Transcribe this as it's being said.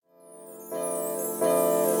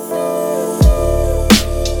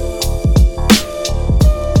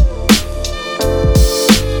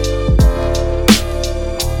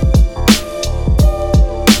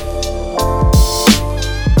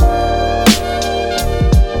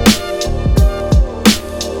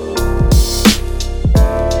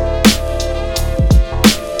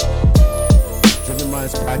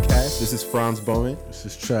Bowen. This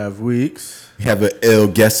is Trav Weeks. We have an ill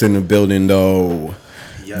guest in the building, though.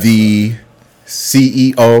 Yes, the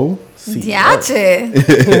CEO. Diache.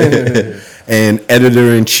 And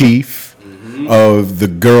editor-in-chief of the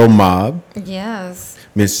Girl Mob. Yes.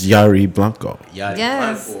 Miss Yari Blanco.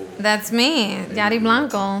 Yes, that's me, Yari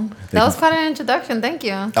Blanco. That was quite an introduction. Thank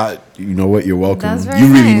you. You know what? You're welcome. That's very You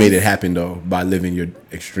really nice. made it happen, though, by living your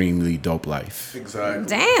extremely dope life. Exactly.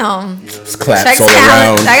 Damn. Claps Check all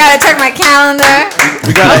around. I gotta check my calendar.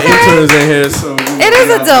 We got our interns in here, so It is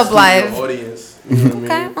a dope life. Audience. You know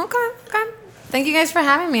what I mean? Okay. Thank you guys for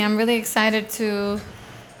having me. I'm really excited to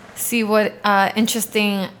see what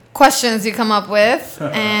interesting questions you come up with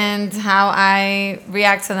and how I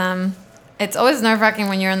react to them. It's always nerve-wracking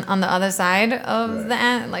when you're on the other side of the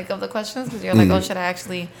end, like of the questions, because you're like, oh, should I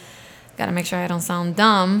actually gotta make sure I don't sound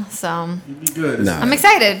dumb. So You'll be good. Nah. I'm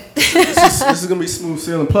excited. This is gonna be smooth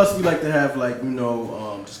sailing. Plus, we like to have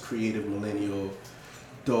just creative millennial,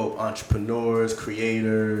 dope entrepreneurs,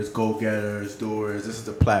 creators, go-getters, doers. This is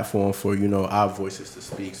the platform for our voices to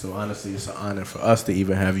speak. So honestly, it's an honor for us to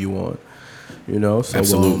even have you on. So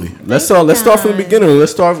Absolutely. Let's start from the beginning.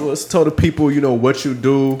 Let's tell the people what you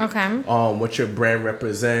do. Okay. What your brand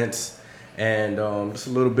represents, and just a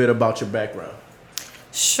little bit about your background.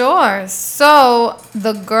 Sure. So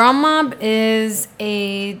the Girl Mob is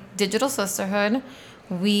a digital sisterhood.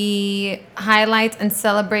 We highlight and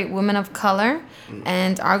celebrate women of color,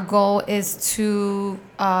 and our goal is to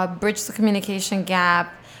bridge the communication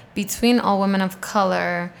gap between all women of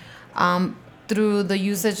color through the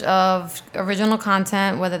usage of original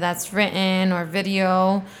content, whether that's written or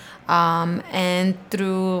video, and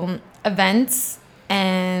through events.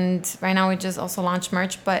 And right now we just also launched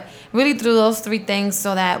merch, but really through those three things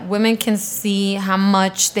so that women can see how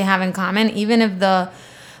much they have in common, even if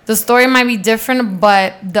the story might be different,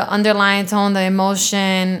 but the underlying tone, the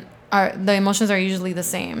emotions are usually the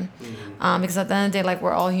same. Because at the end of the day, like,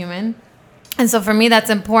 we're all human. And so for me, that's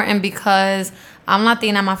important because I'm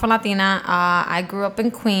Latina, I'm Afro-Latina. I grew up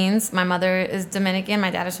in Queens. My mother is Dominican.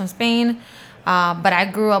 My dad is from Spain. But I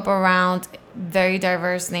grew up around very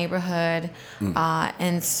diverse neighborhood.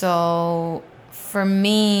 And so for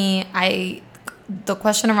me, the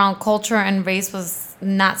question around culture and race was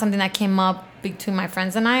not something that came up between my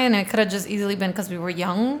friends and I. And it could have just easily been because we were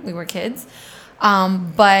young. We were kids.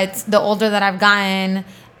 But the older that I've gotten,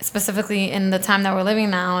 specifically in the time that we're living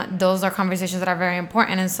now, those are conversations that are very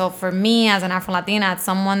important. And so for me, as an Afro-Latina, as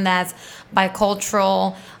someone that's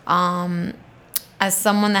bicultural, as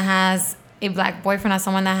someone that has a black boyfriend, as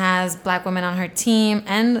someone that has black women on her team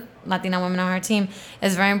and Latina women on her team,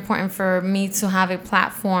 it's very important for me to have a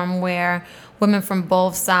platform where women from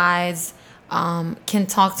both sides can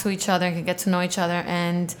talk to each other and can get to know each other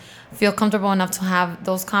and feel comfortable enough to have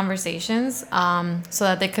those conversations so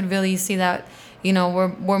that they could really see that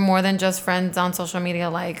we're more than just friends on social media.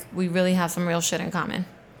 Like, we really have some real shit in common.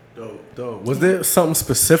 Dope. Was there something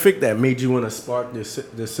specific that made you want to spark this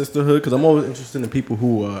sisterhood? Because I'm always interested in people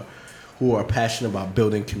who are passionate about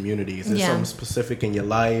building communities. Is there something specific in your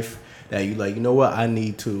life that you like, I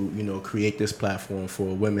need to, create this platform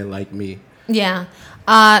for women like me? Yeah.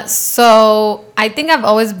 So I think I've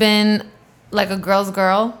always been like a girl's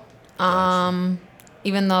girl.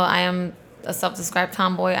 Even though I am a self-described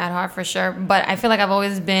tomboy at heart for sure, but I feel like I've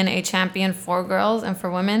always been a champion for girls and for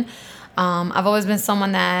women. I've always been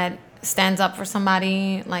someone that stands up for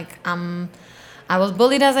somebody. Like, I was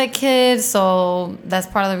bullied as a kid, so that's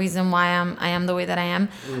part of the reason why I am the way that I am.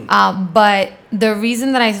 But the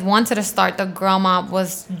reason that I wanted to start the Girl Mob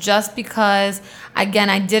was just because, again,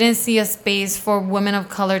 I didn't see a space for women of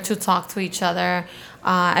color to talk to each other.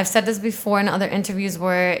 I've said this before in other interviews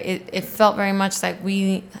where it felt very much like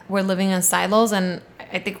we were living in silos, and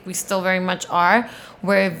I think we still very much are,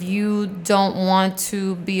 where if you don't want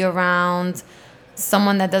to be around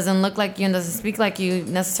someone that doesn't look like you and doesn't speak like you,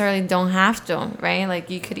 necessarily don't have to, right? Like,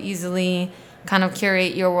 you could easily kind of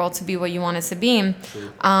curate your world to be what you want it to be.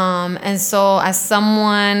 And so as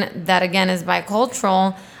someone that, again, is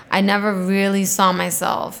bicultural, I never really saw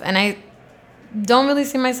myself. And I don't really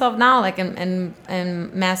see myself now, like in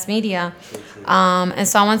mass media. And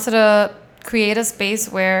so I wanted to create a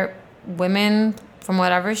space where women from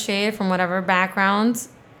whatever shade, from whatever background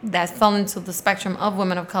that fell into the spectrum of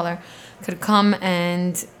women of color could come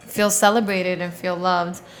and feel celebrated and feel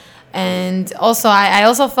loved. And also, I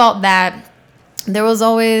also felt that there was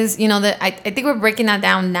always, I think we're breaking that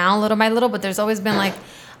down now little by little, but there's always been like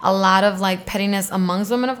a lot of like pettiness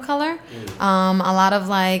amongst women of color. A lot of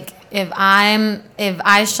like, if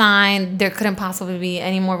I shine, there couldn't possibly be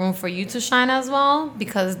any more room for you to shine as well,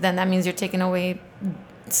 because then that means you're taking away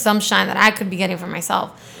some shine that I could be getting for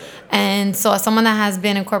myself. And so as someone that has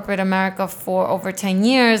been in corporate America for over 10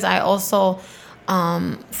 years, I also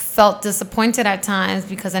felt disappointed at times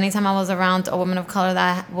because anytime I was around a woman of color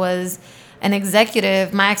that was an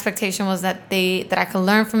executive, my expectation was that I could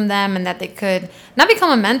learn from them and that they could not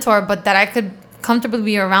become a mentor, but that I could comfortably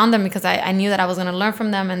be around them because I knew that I was going to learn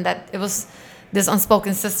from them and that it was this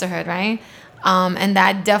unspoken sisterhood, right? And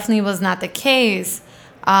that definitely was not the case.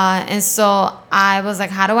 And so I was like,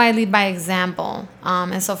 how do I lead by example?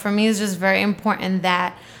 And so for me, it's just very important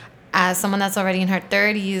that as someone that's already in her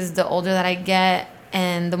 30s, the older that I get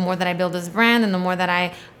and the more that I build this brand and the more that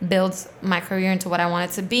I build my career into what I want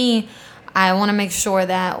it to be, I want to make sure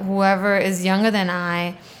that whoever is younger than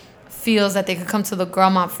I feels that they could come to the Girl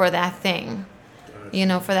Mob for that thing. You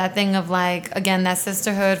know, for that thing of like, again, that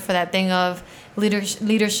sisterhood, for that thing of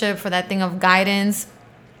leadership, for that thing of guidance,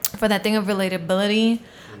 for that thing of relatability.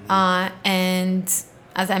 And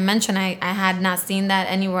as I mentioned, I had not seen that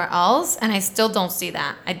anywhere else, and I still don't see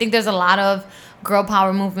that. I think there's a lot of girl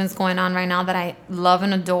power movements going on right now that I love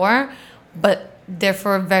and adore, but they're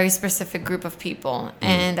for a very specific group of people.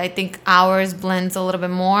 And I think ours blends a little bit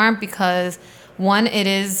more because, one, it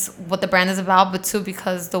is what the brand is about, but two,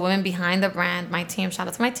 because the women behind the brand, my team, shout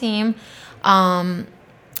out to my team, are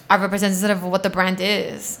representative of what the brand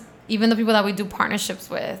is. Even the people that we do partnerships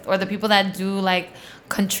with, or the people that do like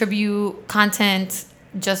contribute content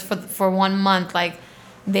just for 1 month, like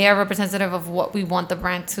they are representative of what we want the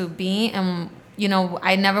brand to be. And you know,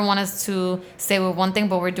 I never want us to say we're one thing,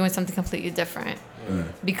 but we're doing something completely different.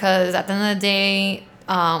 Because at the end of the day,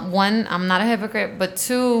 one, I'm not a hypocrite, but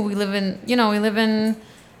two, we live in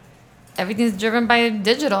everything's driven by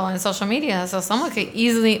digital and social media. So someone could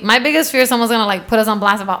easily, my biggest fear is someone's gonna like put us on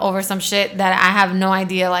blast about over some shit that I have no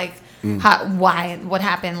idea like what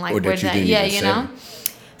happened, like where that, yeah, you know.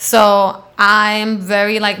 So I'm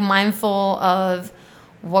very like mindful of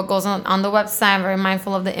what goes on the website. I'm very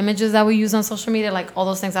mindful of the images that we use on social media, like all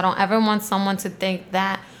those things. I don't ever want someone to think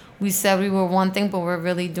that we said we were one thing, but we're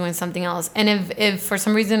really doing something else. And if for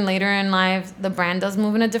some reason later in life the brand does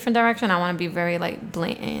move in a different direction, I want to be very like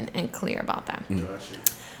blatant and clear about that.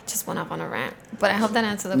 Just went up on a rant, but I hope that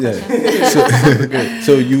answered the question.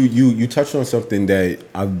 So you touched on something that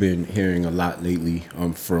I've been hearing a lot lately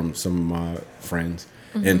from some of my friends,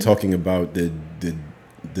 and talking about the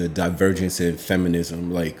divergence in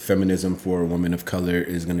feminism. Like feminism for a woman of color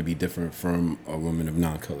is going to be different from a woman of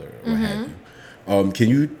non-color, or what have you. Can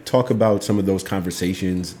you talk about some of those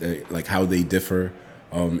conversations, like how they differ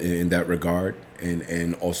in that regard,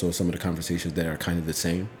 and also some of the conversations that are kind of the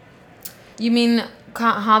same? You mean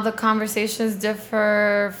how the conversations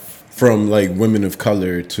differ from like women of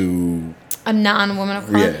color to a non-woman of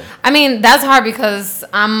color? Yeah. I mean, that's hard because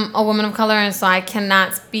I'm a woman of color, and so I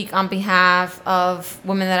cannot speak on behalf of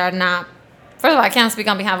women that are not. First of all, I can't speak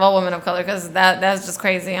on behalf of all women of color because that's just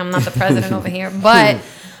crazy. I'm not the president over here, but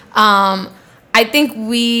I think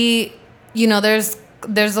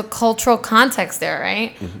there's a cultural context there,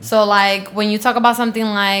 right? So like when you talk about something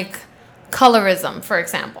like colorism, for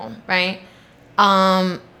example, right?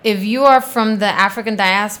 If you are from the African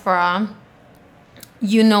diaspora,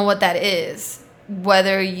 you know what that is.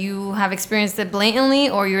 Whether you have experienced it blatantly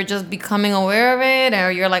or you're just becoming aware of it, or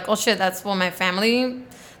you're like, oh shit, that's what my family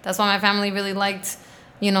really liked.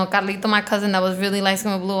 You know, Carlito, my cousin, that was really light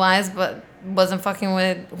skinned with blue eyes, but wasn't fucking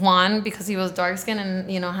with Juan because he was dark skinned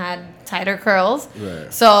and, you know, had tighter curls.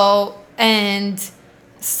 Right. So, and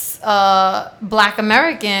Black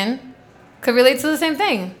American could relate to the same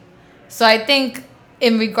thing. So I think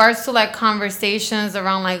in regards to like conversations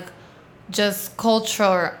around like just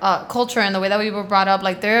culture and the way that we were brought up,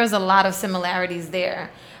 like there's a lot of similarities there.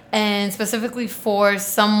 And specifically for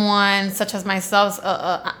someone such as myself,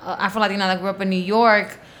 Afro-Latina that grew up in New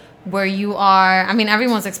York, where you are, I mean,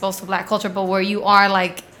 everyone's exposed to Black culture, but where you are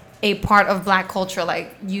like a part of Black culture,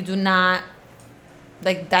 like you do not,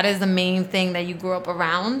 like that is the main thing that you grew up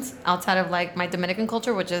around outside of like my Dominican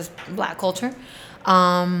culture, which is Black culture.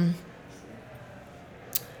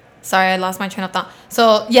 Sorry, I lost my train of thought.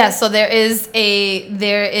 So yeah, so there is a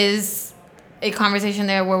conversation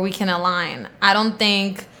there where we can align. I don't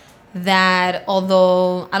think a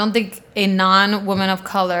non-woman of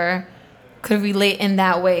color could relate in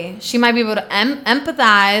that way. She might be able to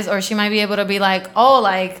empathize, or she might be able to be like, oh,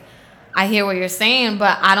 like, I hear what you're saying,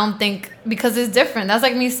 but I don't think, because it's different. That's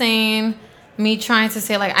like me trying to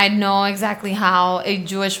say, like, I know exactly how a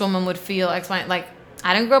Jewish woman would feel. Like,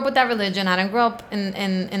 I didn't grow up with that religion. I didn't grow up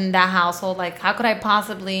in that household. Like, how could I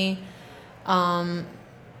possibly come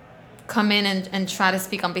in and try to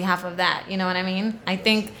speak on behalf of that? You know what I mean? I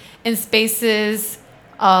think in spaces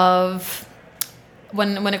of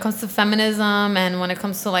when it comes to feminism and when it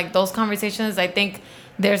comes to like those conversations, I think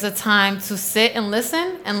there's a time to sit and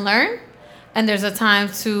listen and learn, and there's a time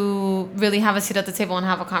to really have a seat at the table and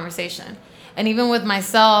have a conversation. And even with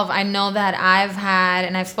myself, I know that I've had,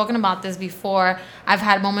 and I've spoken about this before, I've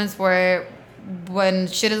had moments where when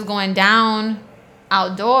shit is going down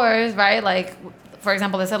outdoors, right? Like, for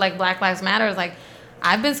example, they said like Black Lives Matter. Like,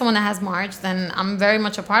 I've been someone that has marched, and I'm very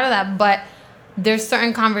much a part of that. But there's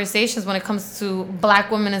certain conversations when it comes to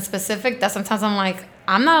Black women in specific that sometimes I'm like,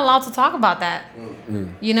 I'm not allowed to talk about that.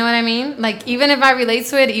 Mm-hmm. You know what I mean? Like, even if I relate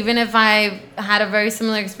to it, even if I had a very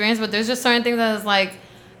similar experience, but there's just certain things that is like,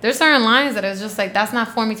 there's certain lines that is just like, that's not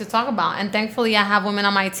for me to talk about. And thankfully, I have women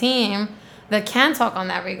on my team that can talk on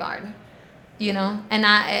that regard. You know,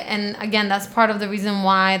 and again, that's part of the reason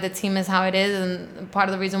why the team is how it is, and part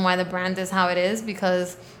of the reason why the brand is how it is,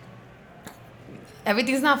 because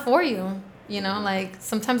everything's not for you. You know, like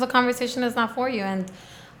sometimes the conversation is not for you, and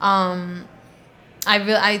I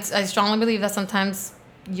strongly believe that sometimes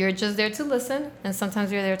you're just there to listen, and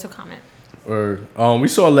sometimes you're there to comment. Or we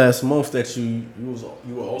saw last month that you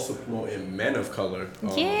were also promoting Men of Color.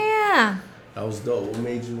 Yeah, that was dope. What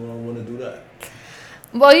made you want to do that?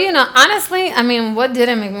 Well, you know, honestly, I mean, what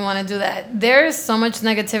didn't make me want to do that? There's so much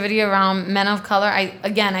negativity around men of color.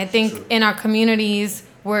 I think in our communities,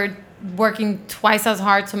 we're working twice as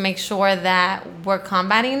hard to make sure that we're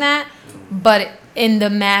combating that. But in the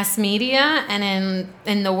mass media and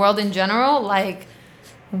in the world in general, like,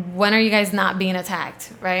 when are you guys not being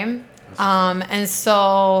attacked, right? And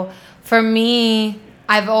so for me,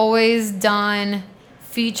 I've always done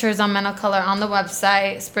features on men of color on the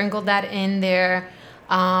website, sprinkled that in there.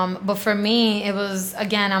 But for me, it was,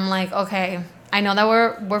 again, I'm like, okay, I know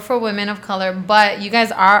that we're for women of color, but you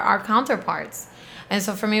guys are our counterparts. And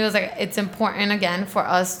so for me, it was like, it's important, again, for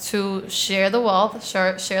us to share the wealth,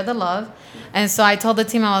 share the love. And so I told the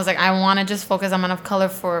team, I was like, I want to just focus on men of color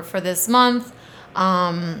for this month.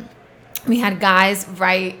 We had guys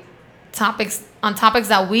write topics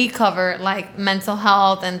that we cover, like mental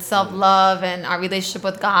health and self-love and our relationship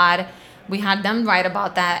with God. We had them write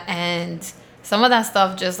about that, and some of that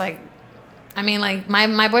stuff just like, I mean, like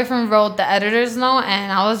my boyfriend wrote the editor's note,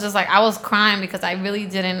 and I was just like, I was crying because I really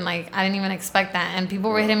didn't I didn't even expect that. And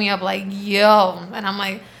people were hitting me up like, yo, and I'm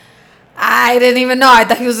like, I didn't even know. I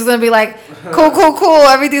thought he was just going to be like, cool,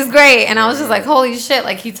 everything's great. And I was just like, holy shit.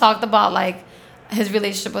 Like, he talked about like his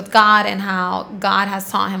relationship with God and how God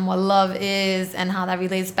has taught him what love is, and how that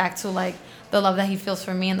relates back to like the love that he feels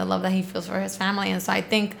for me and the love that he feels for his family. And so I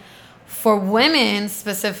think for women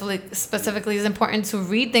specifically, it's important to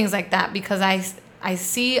read things like that, because I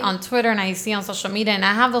see on Twitter and I see on social media, and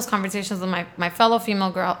I have those conversations with my fellow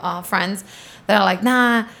female girl friends that are like,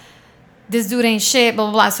 nah, this dude ain't shit, blah,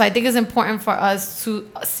 blah, blah. So I think it's important for us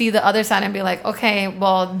to see the other side and be like, okay,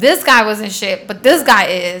 well, this guy wasn't shit, but this guy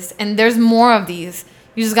is, and there's more of these.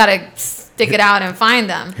 You just got to stick it out and find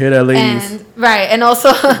them. Hear that, ladies. And, right. And also,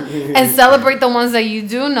 and celebrate the ones that you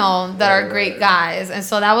do know that are great guys. And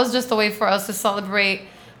so that was just a way for us to celebrate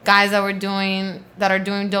guys that are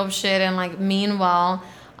doing dope shit and like mean well.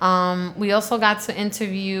 We also got to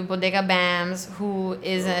interview Bodega Bams, who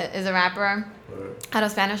is a rapper out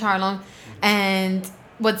of Spanish Harlem. And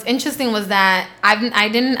what's interesting was that I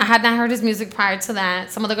had not heard his music prior to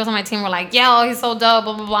that. Some of the girls on my team were like, yo, he's so dope,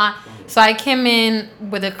 blah, blah, blah. So I came in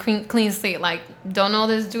with a clean slate, like, don't know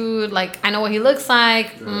this dude, like, I know what he looks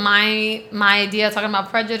like. Yeah. My idea, talking about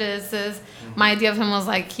prejudices, my idea of him was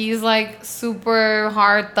like, he's like super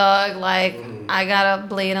hard thug, like, I got a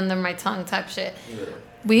blade under my tongue type shit. Yeah.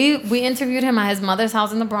 We interviewed him at his mother's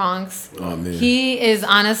house in the Bronx. Oh, man. He is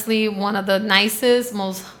honestly one of the nicest,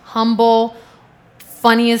 most humble,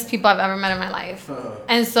 funniest people I've ever met in my life.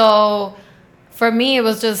 And so for me, it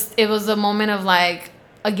was a moment of like,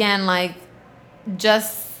 again, like,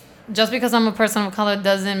 just because I'm a person of color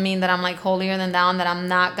doesn't mean that I'm like holier than thou, that I'm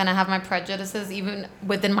not gonna have my prejudices even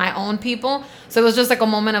within my own people. So it was just like a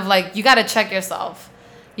moment of like, you gotta check yourself.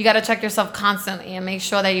 You gotta check yourself constantly and make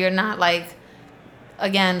sure that you're not like,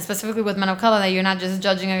 again, specifically with men of color, that you're not just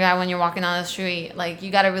judging a guy when you're walking down the street. Like, you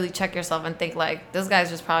got to really check yourself and think, like, this guy's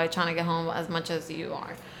just probably trying to get home as much as you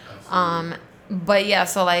are. But, yeah,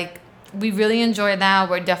 so, like, we really enjoyed that.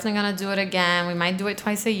 We're definitely going to do it again. We might do it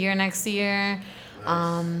twice a year next year.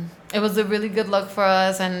 Nice. It was a really good look for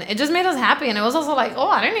us, and it just made us happy. And it was also like, oh,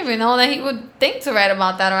 I didn't even know that he would think to write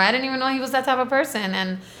about that, or I didn't even know he was that type of person.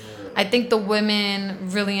 And I think the women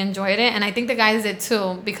really enjoyed it, and I think the guys did,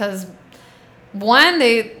 too, because one,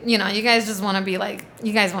 you guys just want to be like,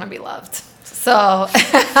 you guys want to be loved. So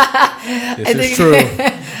this is true.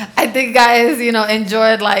 I think guys,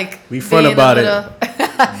 enjoyed like we fun about it.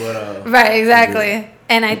 Right, exactly.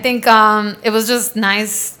 And I think it was just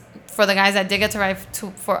nice for the guys that did get to write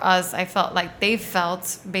for us. I felt like they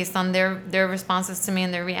felt, based on their responses to me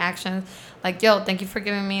and their reactions, like, yo, thank you for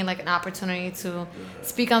giving me like an opportunity to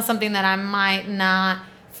speak on something that I might not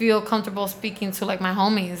feel comfortable speaking to like my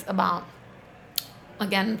homies about.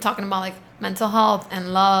 Again, talking about like mental health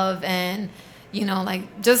and love and, you know,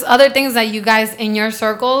 like just other things that you guys in your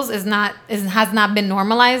circles has not been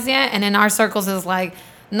normalized yet, and in our circles is like,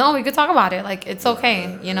 no, we could talk about it, like it's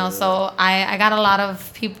okay, you know. So I got a lot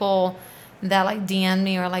of people that like DM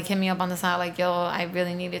me or like hit me up on the side like, yo, I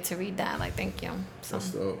really needed to read that, like thank you. So That's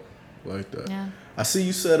dope. Like that. yeah. I see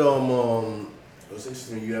you said it was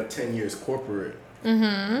interesting. You have 10 years corporate,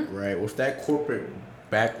 right? With that corporate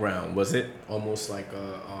background, was it almost like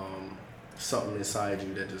something inside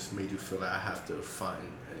you that just made you feel like I have to find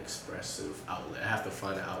an expressive outlet? I have to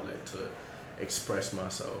find an outlet to express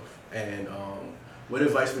myself. And what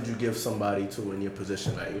advice would you give somebody to in your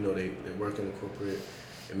position? Like, you know, they work in corporate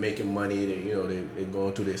and making money. They, you know, they're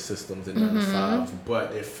going through their systems and 9 to 5s,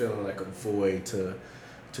 but they're feeling like a void to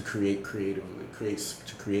create creatively,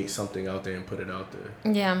 create something out there and put it out there.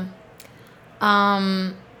 Yeah.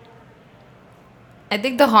 I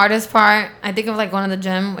think the hardest part, I think of like going to the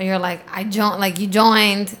gym where you're like, you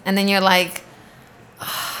joined, and then you're like,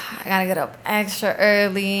 I gotta get up extra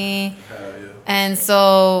early. Hell yeah. And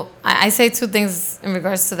so I say 2 things in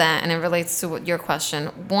regards to that, and it relates to your question.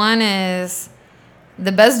 One is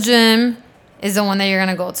the best gym is the one that you're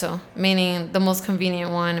gonna go to, meaning the most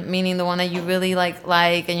convenient one, meaning the one that you really like,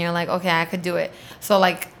 and you're like, okay, I could do it. So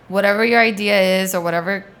like whatever your idea is or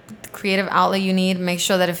whatever creative outlet you need, make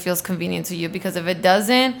sure that it feels convenient to you, because if it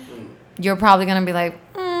doesn't, you're probably gonna be like,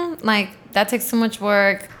 like that takes too much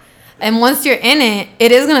work. And once you're in it,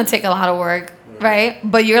 it is gonna take a lot of work, right?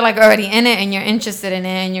 But you're like already in it and you're interested in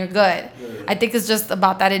it and you're good. I think it's just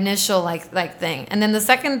about that initial like thing. And then the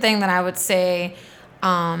second thing that I would say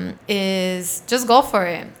is just go for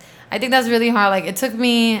it. I think that's really hard. Like it took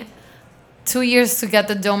me 2 years to get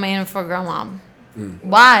the domain for Girl Mob.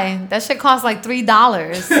 Why? That shit cost like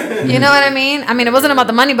 $3. You know what I mean? I mean, it wasn't about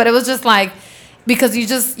the money, but it was just like, because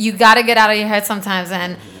you got to get out of your head sometimes.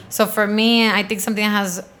 And so for me, I think something that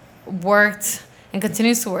has worked and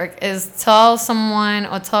continues to work is tell someone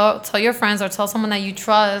or tell your friends or tell someone that you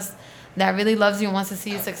trust that really loves you and wants to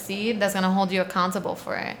see you succeed, that's going to hold you accountable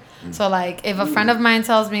for it. So like if a friend of mine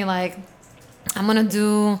tells me like, I'm going to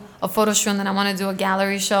do a photo shoot and then I want to do a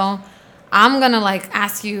gallery show, I'm going to like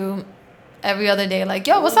ask you every other day, like,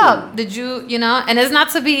 yo, what's up? Did you know? And it's not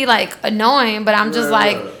to be like annoying, but I'm just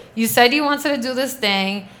like, you said you wanted to do this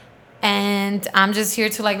thing, and I'm just here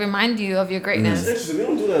to like remind you of your greatness. It's interesting. We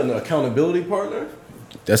don't do that in an accountability partner.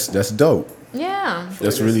 That's dope. Yeah.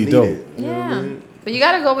 That's really dope. Yeah. But you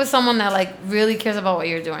got to go with someone that like really cares about what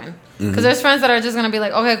you're doing. Because there's friends that are just going to be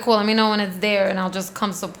like, okay, cool, let me know when it's there and I'll just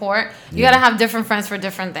come support. You got to have different friends for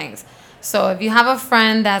different things. So if you have a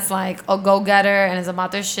friend that's like a go-getter and is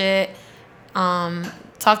about their shit,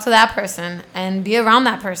 talk to that person and be around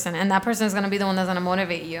that person. And that person is going to be the one that's going to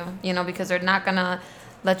motivate you, you know, because they're not going to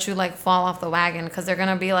let you like fall off the wagon, because they're going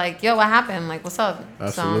to be like, yo, what happened? Like, what's up?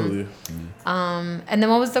 Absolutely. And then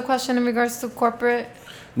what was the question in regards to corporate?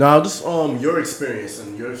 No, just your experience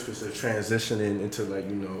and your transitioning into like,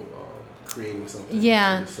 you know, creating something.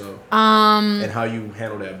 Yeah. For yourself, and how you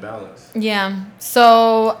handle that balance. Yeah.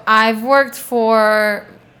 So I've worked for,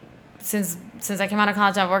 since I came out of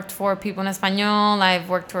college, I've worked for People en Español. I've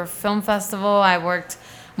worked for a film festival.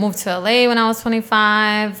 Moved to LA when I was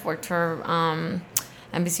 25. Worked for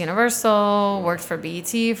NBC Universal. Worked for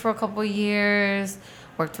BET for a couple years.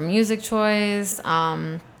 Worked for Music Choice.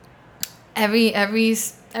 Every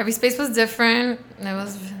space was different.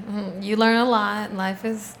 You learn a lot. Life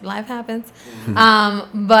happens.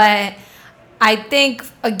 But I think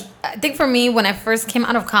for me, when I first came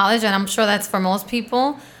out of college, and I'm sure that's for most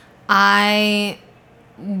people, I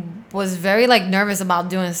was very like nervous about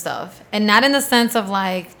doing stuff, and not in the sense of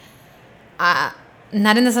like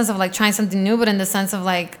trying something new, but in the sense of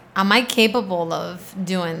like, am I capable of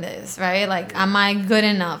doing this, right? Like, am I good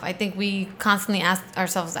enough? I think we constantly ask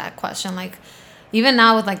ourselves that question. Like, even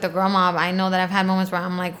now with like the Girl Mob, I know that I've had moments where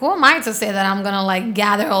I'm like, who am I to say that I'm gonna like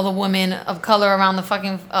gather all the women of color around the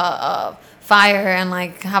fucking fire and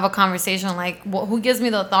like have a conversation? Like, who gives me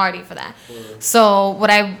the authority for that? So what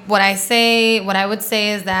I would say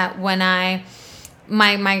is that when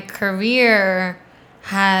my career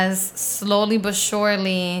has slowly but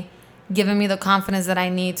surely given me the confidence that I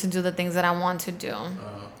need to do the things that I want to do.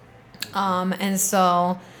 And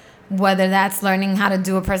so whether that's learning how to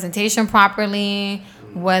do a presentation properly,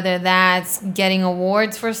 whether that's getting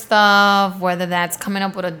awards for stuff, whether that's coming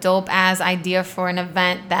up with a dope ass idea for an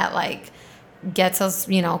event that like gets us,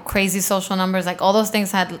 crazy social numbers. Like all those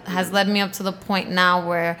things has led me up to the point now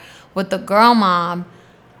where with the Girl Mob,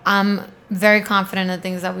 I'm very confident in the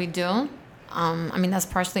things that we do. That's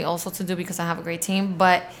partially also to do because I have a great team,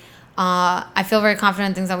 but I feel very confident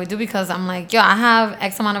in things that we do because I'm like, I have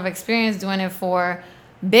X amount of experience doing it for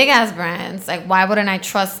big ass brands. Like, why wouldn't I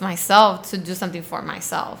trust myself to do something for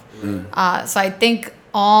myself? So I think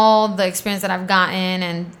all the experience that I've gotten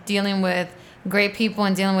and dealing with great people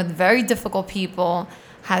and dealing with very difficult people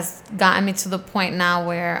has gotten me to the point now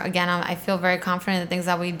where, again, I feel very confident in the things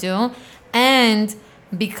that we do. And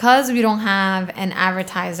because we don't have an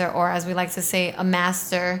advertiser, or as we like to say, a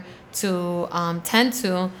master to tend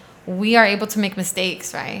to, we are able to make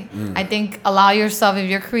mistakes, right? I think allow yourself, if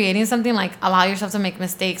you're creating something, like allow yourself to make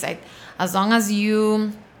mistakes. As long as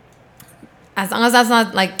that's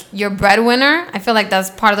not like your breadwinner, I feel like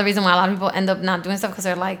that's part of the reason why a lot of people end up not doing stuff, because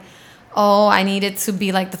they're like, oh, I need it to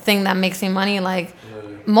be like the thing that makes me money. Like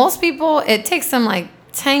most people, it takes them like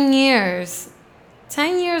 10 years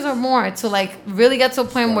or more to like really get to a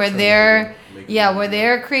point where where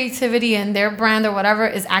their creativity and their brand or whatever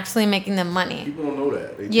is actually making them money. People don't know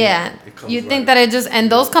that. You think that it just,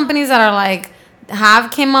 and those companies that are like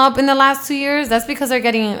have came up in the last 2 years, that's because they're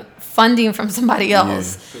getting funding from somebody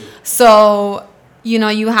else. So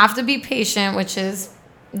you have to be patient, which is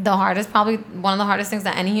the hardest, probably one of the hardest things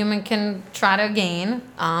that any human can try to gain.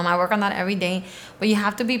 I work on that every day, but you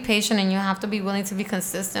have to be patient and you have to be willing to be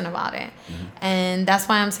consistent about it. And that's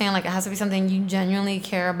why I'm saying, like, it has to be something you genuinely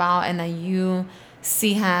care about and that you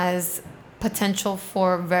see has potential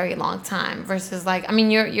for a very long time versus like,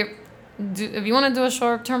 if you want to do a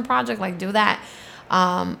short-term project, like do that.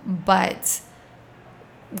 But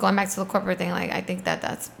going back to the corporate thing, like I think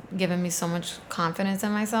that's given me so much confidence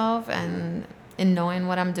in myself and in knowing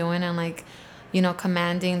what I'm doing and like,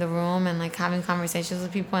 commanding the room and like having conversations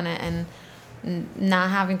with people and not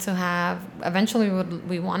having to have, eventually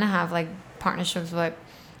we want to have like partnerships, but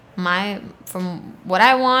from what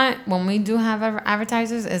I want when we do have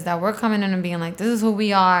advertisers is that we're coming in and being like, this is who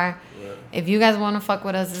we are. Right. If you guys want to fuck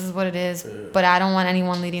with us, this is what it is. Yeah. But I don't want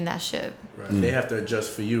anyone leading that ship. Right. They have to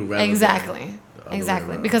adjust for you, rather exactly.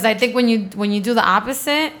 Because I think when you do the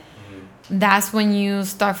opposite, that's when you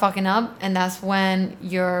start fucking up, and that's when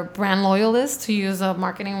your brand loyalists, to use a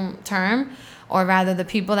marketing term, or rather the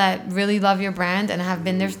people that really love your brand and have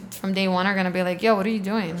been there from day one, are going to be like, yo, what are you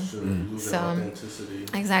doing? Authenticity.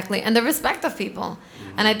 Exactly. And the respect of people.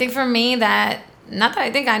 And I think for me that, not that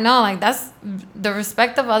I think I know, like that's, the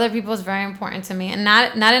respect of other people is very important to me. And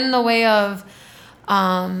not in the way of,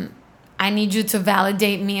 I need you to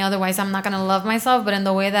validate me, otherwise I'm not going to love myself, but in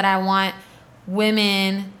the way that I want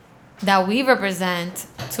women that we represent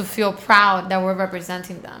to feel proud that we're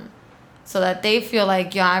representing them, so that they feel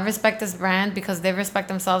like, I respect this brand because they respect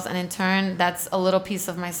themselves, and in turn, that's a little piece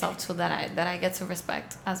of myself too that I get to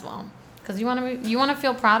respect as well. Because you want to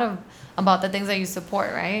feel proud about the things that you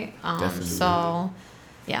support, right? Definitely. So,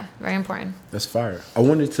 yeah, very important. That's fire. I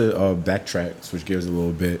wanted to backtrack, switch gears a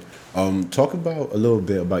little bit. Talk a little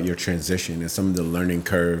bit about your transition and some of the learning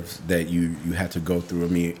curves that you had to go through.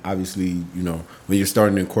 Obviously, when you're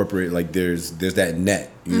starting to incorporate, like there's that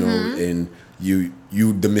net, and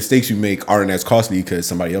the mistakes you make aren't as costly because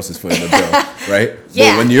somebody else is footing the bill, right?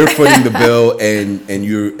 Yeah. But when you're footing the bill and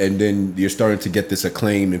then you're starting to get this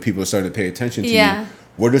acclaim and people are starting to pay attention to you,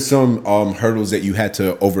 what are some hurdles that you had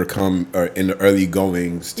to overcome or in the early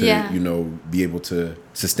goings to be able to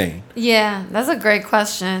sustain? Yeah, that's a great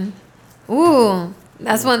question. Ooh,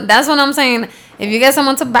 that's when I'm saying, if you get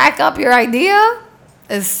someone to back up your idea,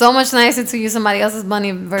 it's so much nicer to use somebody else's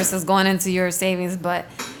money versus going into your savings. But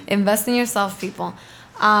invest in yourself, people.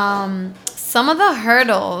 Some of the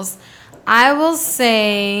hurdles, I will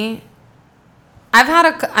say,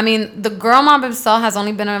 the Girl Mob itself has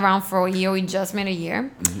only been around for a year. We just made a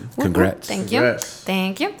year. Mm-hmm. Congrats.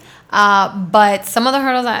 Thank you. But some of the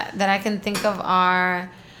hurdles that I can think of are,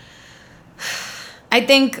 I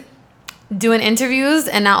think, doing interviews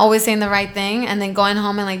and not always saying the right thing, and then going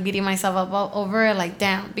home and like beating myself up over it, like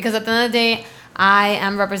damn. Because at the end of the day, I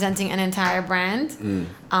am representing an entire brand.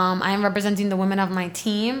 I am representing the women of my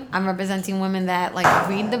team. I'm representing women that like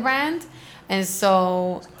read the brand, and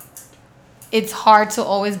so it's hard to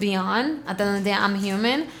always be on. At the end of the day, I'm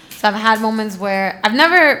human. So I've had moments where I've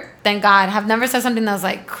never, thank God, have never said something that was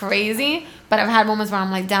like crazy, but I've had moments where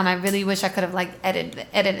I'm like, damn, I really wish I could have like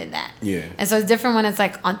edited that. Yeah. And so it's different when it's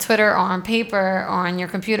like on Twitter or on paper or on your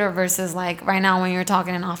computer versus like right now when you're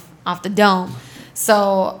talking off the dome.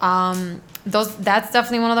 So that's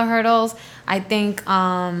definitely one of the hurdles. I think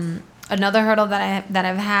another hurdle that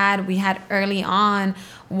I've had, we had early on,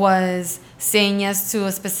 was saying yes to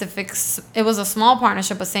a specific. It was a small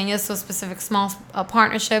partnership, but saying yes to a specific small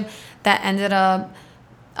partnership that ended up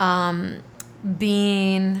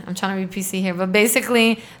being. I'm trying to be PC here, but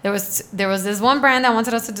basically there was this one brand that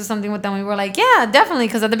wanted us to do something with them. We were like, yeah, definitely,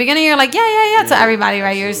 because at the beginning you're like, yeah to everybody,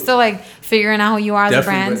 right? You're still like figuring out who you are as a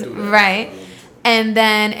brand, right? And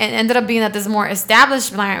then it ended up being that this more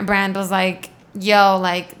established brand was like, yo,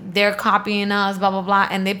 like they're copying us, blah blah blah,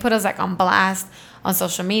 and they put us like on blast on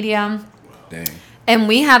social media. Dang. And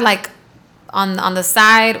we had like on the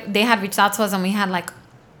side, they had reached out to us and we had like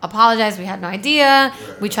apologized. We had no idea.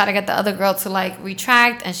 We tried to get the other girl to like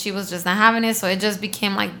retract and she was just not having it. So it just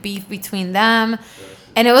became like beef between them.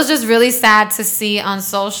 And it was just really sad to see on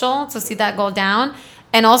social, to see that go down.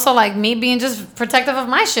 And also like me being just protective of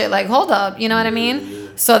my shit. Like, hold up, you know what I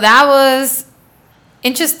mean? So that was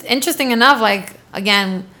interesting enough. Like,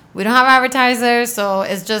 again, we don't have advertisers, so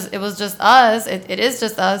it was just us. It is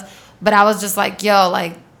just us. But I was just like, yo,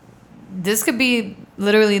 like, this could be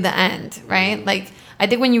literally the end, right? Like, I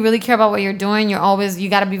think when you really care about what you're doing, you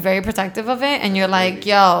got to be very protective of it. And you're like,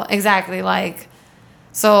 yo, exactly. Like,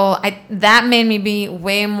 so that made me be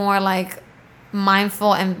way more like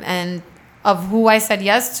mindful and of who I said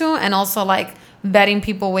yes to, and also like vetting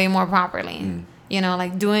people way more properly. You know,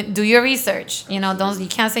 like do your research. You know, you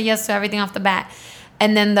can't say yes to everything off the bat.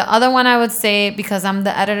 And then the other one I would say, because I'm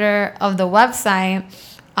the editor of the website,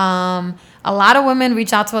 a lot of women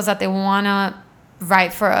reach out to us that they want to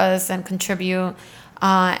write for us and contribute.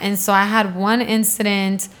 And so I had one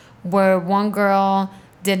incident where one girl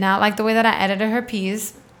did not like the way that I edited her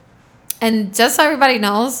piece. And just so everybody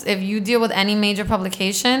knows, if you deal with any major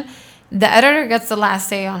publication, the editor gets the last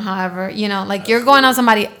say on however, you know, like you're going on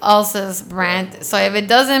somebody else's brand. So if it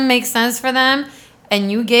doesn't make sense for them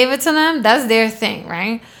and you gave it to them, that's their thing,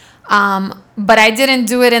 right? But I didn't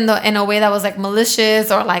do it in a way that was like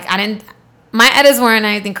malicious or like my edits weren't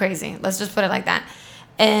anything crazy. Let's just put it like that.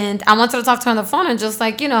 And I wanted to talk to her on the phone and just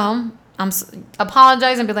like, you know,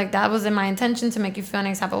 apologize and be like, that wasn't my intention to make you feel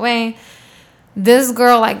any type of way. This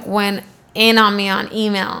girl like went in on me on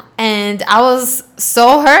email, and I was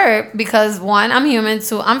so hurt because one, I'm human,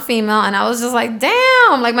 two, I'm female, and I was just like,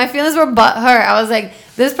 damn, like my feelings were butthurt. I was like,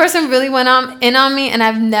 this person really went in on me, and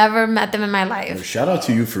I've never met them in my life. Well, shout out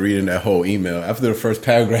to you for reading that whole email after the first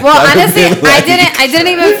paragraph. Well, honestly, I didn't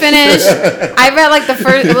even finish. I read like the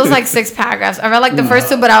first, it was like 6 paragraphs. I read like the first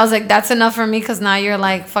 2, but I was like, that's enough for me because now you're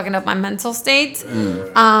like fucking up my mental state.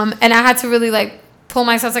 And I had to really like pull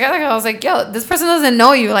myself together. I was like, yo, this person doesn't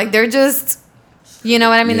know you. Like, they're just, you know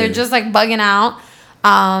what I mean? Yeah. They're just like bugging out.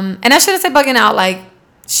 And I shouldn't say bugging out. Like,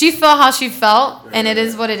 she felt how she felt, and it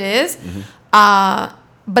is what it is.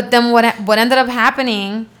 But then what ended up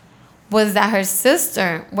happening was that her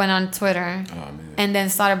sister went on Twitter and then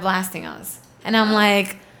started blasting us. And I'm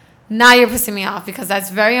like, now you're pissing me off because that's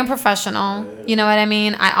very unprofessional. You know what I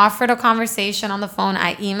mean? I offered a conversation on the phone.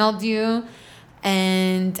 I emailed you.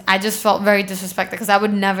 And I just felt very disrespected because I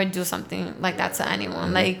would never do something like that to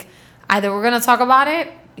anyone. Like, either we're gonna talk about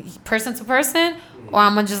it, person to person, or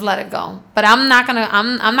I'm gonna just let it go. But I'm not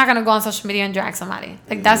gonna go on social media and drag somebody.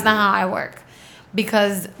 Like, that's not how I work.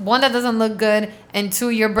 Because one, that doesn't look good, and two,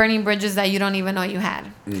 you're burning bridges that you don't even know you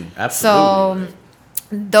had. Absolutely. So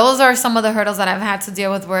those are some of the hurdles that I've had to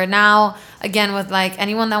deal with. Where now, again, with like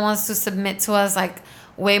anyone that wants to submit to us, like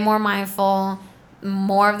way more mindful.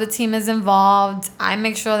 More of the team is involved. I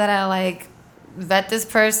make sure that I like vet this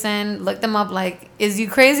person, look them up. Like, is you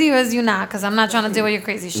crazy or is you not? Because I'm not trying to deal with your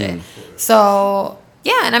crazy shit. So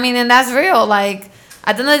yeah, and I mean, and that's real. Like,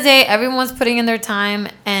 at the end of the day, everyone's putting in their time,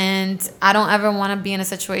 and I don't ever want to be in a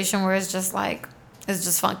situation where it's just like it's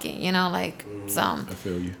just funky, you know? Like, so I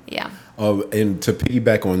feel you. Yeah. And to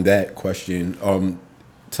piggyback on that question,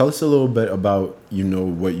 tell us a little bit about, you know,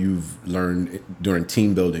 what you've learned during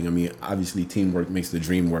team building. I mean, obviously teamwork makes the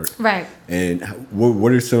dream work. Right. And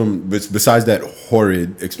what are some, besides that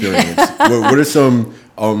horrid experience, what are some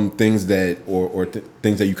things that, or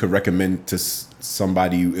things that you could recommend to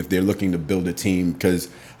somebody if they're looking to build a team? Because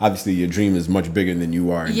obviously your dream is much bigger than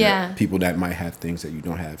you are. And people that might have things that you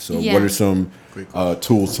don't have. So what are some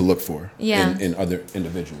tools to look for in other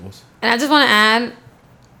individuals? And I just want to add,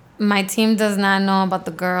 my team does not know about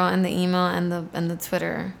the girl and the email and the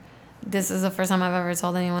Twitter. This is the first time I've ever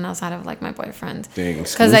told anyone outside of like my boyfriend.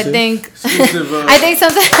 Because I think sometimes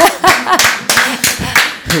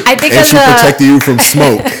and she protected you from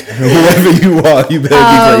smoke. Whoever you are, you better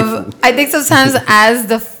be grateful. I think sometimes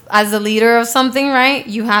as the leader of something, right,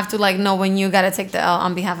 you have to like know when you got to take the L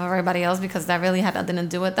on behalf of everybody else, because that really had nothing to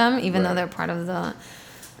do with them, even though they're part of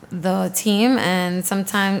the team. And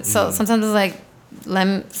sometimes sometimes it's like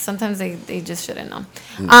sometimes they just shouldn't know.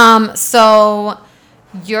 So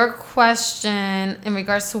your question in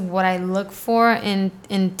regards to what I look for in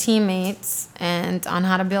teammates and on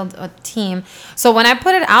how to build a team. So when I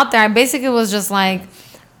put it out there, I basically was just like,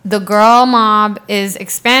 the girl mob is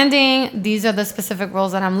expanding. These are the specific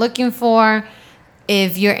roles that I'm looking for.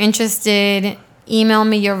 If you're interested, email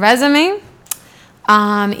me your resume.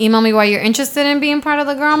 Email me why you're interested in being part of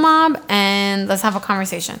the girl mob, and let's have a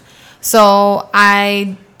conversation. So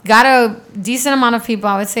I got a decent amount of people.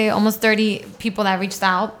 I would say almost 30 people that reached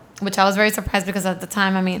out, which I was very surprised, because at the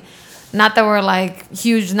time, I mean, not that we're like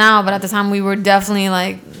huge now, but at the time we were definitely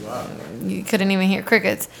like, you couldn't even hear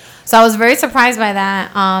crickets. So I was very surprised by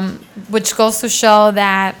that, which goes to show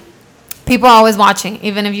that people are always watching,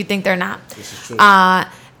 even if you think they're not. This is true.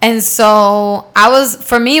 And so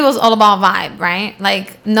for me, it was all about vibe, right?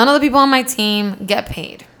 Like, none of the people on my team get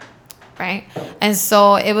paid, right? And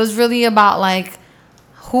so it was really about like,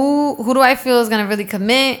 who do I feel is going to really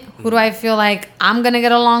commit? Who do I feel like I'm going to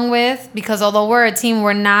get along with? Because although we're a team,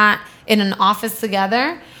 we're not in an office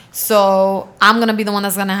together. So I'm going to be the one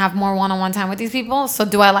that's going to have more one-on-one time with these people. So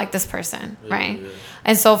do I like this person, right? Yeah.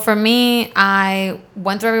 And so for me, I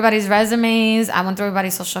went through everybody's resumes. I went through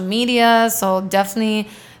everybody's social media. So definitely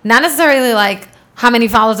not necessarily like, how many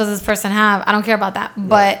followers does this person have? I don't care about that.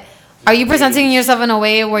 But are you presenting yourself in a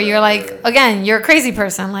way where you're like, again, you're a crazy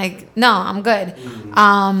person? Like, no, I'm good.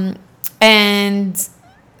 And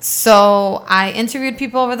so I interviewed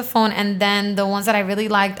people over the phone, and then the ones that I really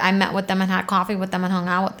liked, I met with them and had coffee with them and hung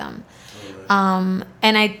out with them.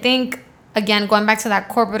 And I think, again, going back to that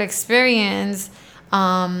corporate experience,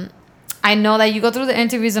 I know that you go through the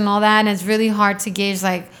interviews and all that, and it's really hard to gauge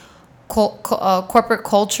like corporate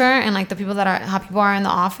culture and like the people how people are in the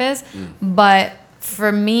office. But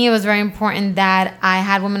for me, it was very important that I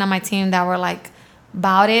had women on my team that were like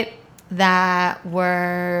about it, that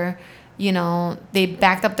were, you know, they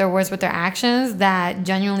backed up their words with their actions, that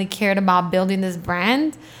genuinely cared about building this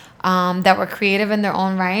brand, that were creative in their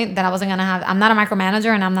own right, that I wasn't going to have. I'm not a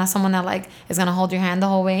micromanager, and I'm not someone that like is going to hold your hand the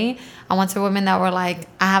whole way. I wanted women that were like,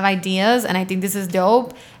 I have ideas and I think this is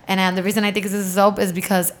dope. And the reason I think this is dope is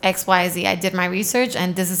because X, Y, Z. I did my research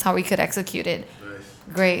and this is how we could execute it.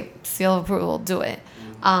 Great, seal of approval, do it.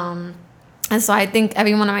 And so I think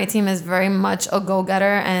everyone on my team is very much a go-getter,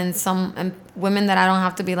 and women that I don't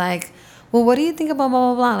have to be like, well, what do you think about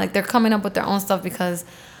blah, blah, blah? Like, they're coming up with their own stuff, because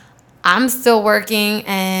I'm still working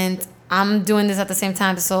and I'm doing this at the same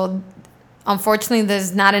time. So unfortunately,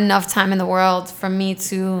 there's not enough time in the world for me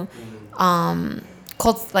to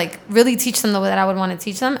really teach them the way that I would want to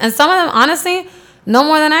teach them. And some of them, honestly, no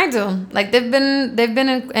more than I do. Like, they've been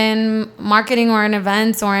in marketing or in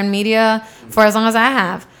events or in media for as long as I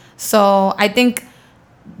have. So I think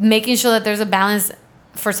making sure that there's a balance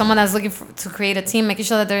for someone that's looking to create a team, making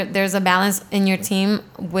sure that there's a balance in your team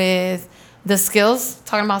with the skills,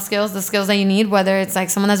 talking about skills, the skills that you need, whether it's like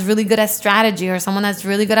someone that's really good at strategy, or someone that's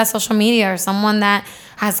really good at social media, or someone that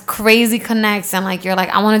has crazy connects, and like, you're like,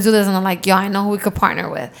 I want to do this, and I'm like, yo, I know who we could partner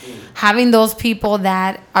with. Having those people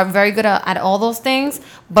that are very good at all those things,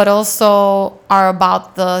 but also are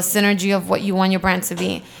about the synergy of what you want your brand to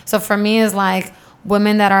be. So for me, it's like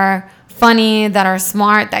women that are funny, that are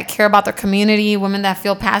smart, that care about their community, women that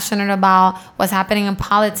feel passionate about what's happening in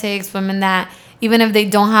politics, women that, even if they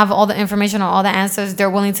don't have all the information or all the answers, they're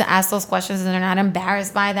willing to ask those questions and they're not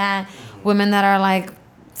embarrassed by that. Women that are like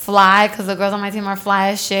fly, because the girls on my team are fly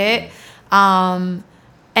as shit. And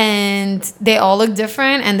they all look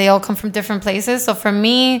different and they all come from different places. So for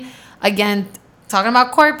me, again, talking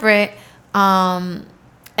about corporate,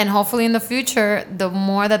 and hopefully in the future, the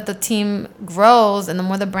more that the team grows and the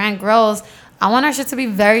more the brand grows, I want our shit to be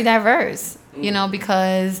very diverse, you know,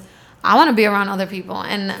 because I want to be around other people.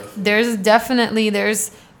 And there's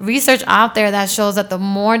research out there that shows that the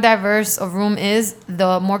more diverse a room is,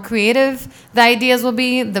 the more creative the ideas will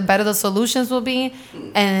be, the better the solutions will be.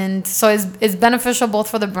 And so it's beneficial both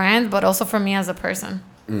for the brand, but also for me as a person.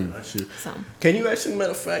 So. Can you actually,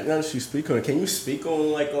 matter of fact, now that you speak on it, can you speak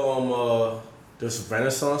on like this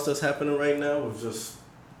renaissance that's happening right now with just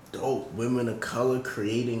dope women of color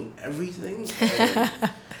creating everything?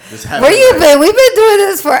 Where you been? We've been doing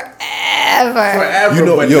this forever. You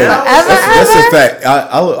know, that's a fact.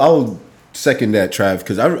 I'll second that, Trav,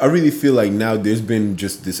 because I really feel like now there's been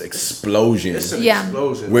just this explosion. It's an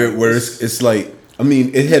explosion. Where it's like, I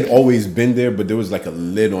mean, it had always been there, but there was like a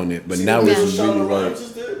lid on it. But now it's really like,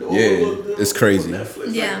 it's crazy.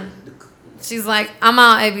 Netflix, yeah. like, She's like, I'm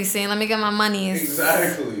out, ABC. Let me get my money.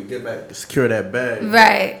 Exactly. Get back to secure that bag.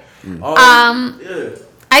 Right. Yeah.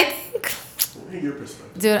 I think, Hear your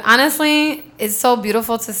perspective. dude, honestly, it's so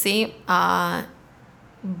beautiful to see.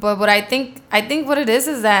 But what I think what it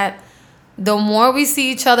is that the more we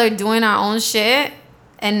see each other doing our own shit,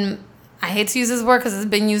 and I hate to use this word because it's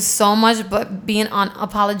been used so much, but being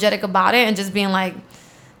unapologetic about it and just being like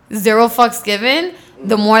zero fucks given,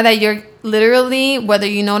 the more that you're literally, whether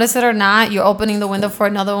you notice it or not, you're opening the window for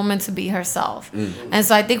another woman to be herself. And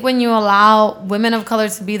so I think when you allow women of color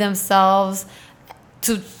to be themselves,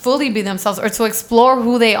 to fully be themselves, or to explore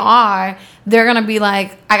who they are, they're gonna be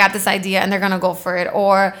like, I got this idea, and they're gonna go for it.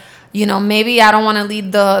 Or, you know, maybe I don't want to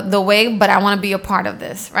lead the way, but I want to be a part of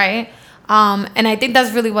this, right? And I think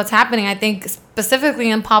that's really what's happening. I think specifically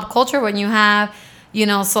in pop culture, when you have, you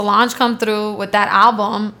know, Solange come through with that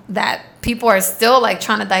album that people are still like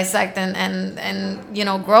trying to dissect and you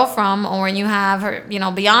know, grow from, or when you have her, you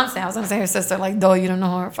know, Beyonce, I was gonna say her sister, like, though you don't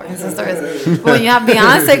know who her fucking sister is, but when you have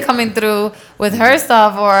Beyonce coming through with her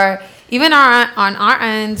stuff, or even on our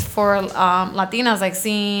end for Latinas, like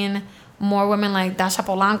seeing more women like Dasha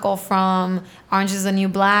Polanco from Orange is the New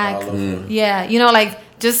Black. Yeah, you know, like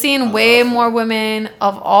just seeing way more women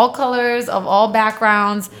of all colors, of all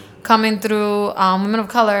backgrounds coming through, women of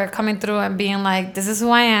color coming through and being like, this is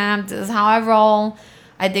who I am, this is how I roll.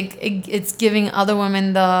 I think it's giving other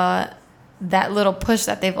women that little push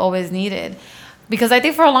that they've always needed. Because I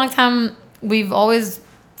think for a long time, we've always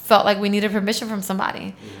felt like we needed permission from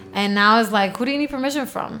somebody. And now it's like, who do you need permission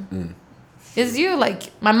from? It's you.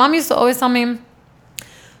 Like, my mom used to always tell me,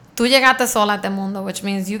 tú llegaste sola a este mundo, which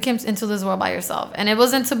means you came into this world by yourself. And it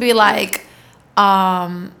wasn't to be like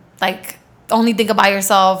only think about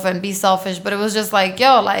yourself and be selfish, but it was just like,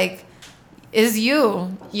 yo, like, it's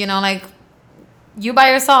you, you know, like, you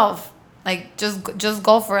by yourself, like, just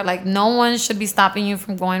go for it. Like, no one should be stopping you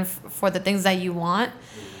from going for the things that you want.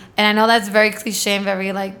 And I know that's very cliche and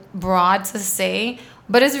very, like, broad to say,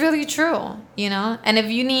 but it's really true, you know. And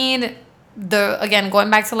if you need again, going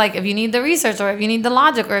back to, like, if you need the research, or if you need the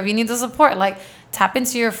logic, or if you need the support, like, tap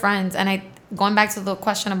into your friends. And going back to the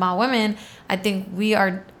question about women, I think we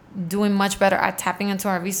are doing much better at tapping into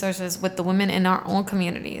our resources with the women in our own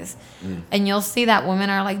communities. And you'll see that women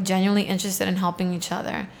are, like, genuinely interested in helping each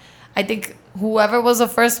other. I think whoever was the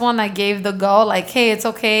first one that gave the go, like, hey, it's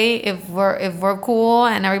okay if we're cool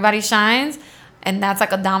and everybody shines, and that's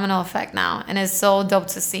like a domino effect now, and it's so dope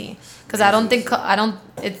to see. Because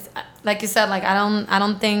it's like you said, like, I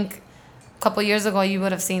don't think a couple years ago you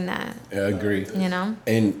would have seen that. I agree. You know?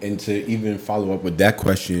 And to even follow up with that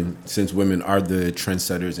question, since women are the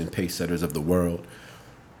trendsetters and pace setters of the world,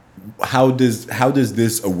 how does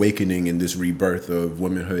this awakening and this rebirth of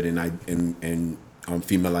womanhood and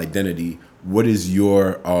female identity, what is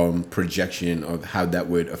your projection of how that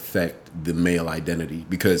would affect the male identity?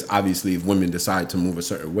 Because obviously, if women decide to move a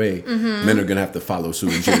certain way, men are gonna have to follow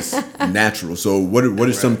suit. It's just natural. So what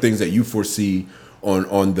are some things that you foresee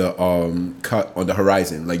on the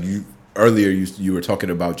horizon? Like earlier you were talking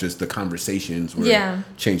about just the conversations were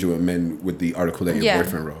changing with men with the article that your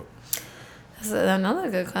boyfriend wrote. That's another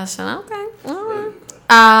good question. Okay. All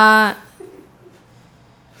right.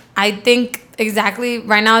 I think exactly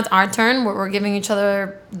right now it's our turn where we're giving each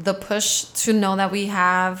other the push to know that we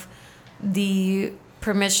have the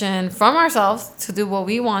permission from ourselves to do what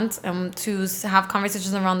we want and to have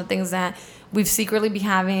conversations around the things that we've secretly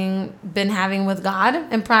been having with God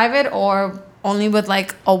in private, or only with,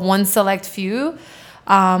 like, a one select few.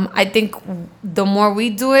 I think the more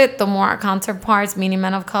we do it, the more our counterparts, meaning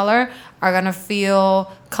men of color, are gonna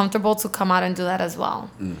feel comfortable to come out and do that as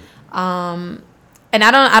well. And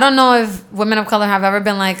I don't know if women of color have ever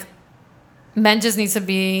been like, men just need to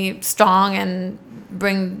be strong and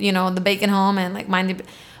bring, you know, the bacon home and, like, mind.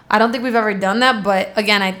 I don't think we've ever done that. But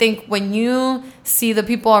again, I think when you see the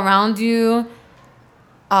people around you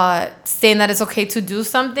saying that it's okay to do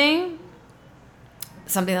something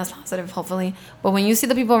that's positive, hopefully. But when you see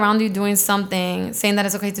the people around you doing something, saying that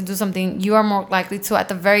it's okay to do something, you are more likely to, at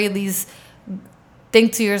the very least,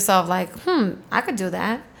 think to yourself, like, I could do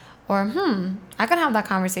that. Or, I could have that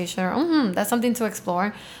conversation. Or, that's something to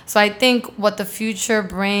explore. So I think what the future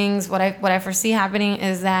brings, what I foresee happening,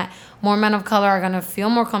 is that more men of color are going to feel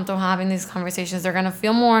more comfortable having these conversations. They're going to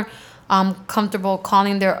feel more comfortable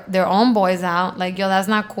calling their own boys out. Like, yo, that's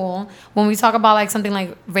not cool. When we talk about, like, something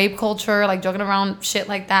like rape culture, like joking around shit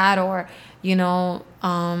like that, or, you know,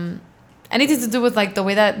 anything to do with, like, the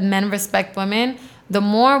way that men respect women, the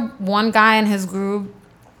more one guy in his group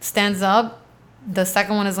stands up, the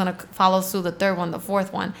second one is going to follow suit, the third one, the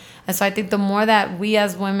fourth one. And so I think the more that we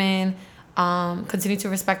as women continue to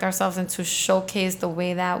respect ourselves and to showcase the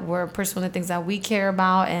way that we're pursuing the things that we care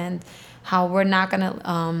about, and how we're not going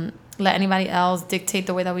to let anybody else dictate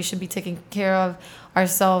the way that we should be taking care of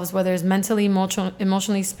ourselves, whether it's mentally,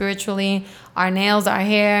 emotionally, spiritually, our nails, our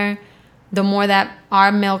hair. The more that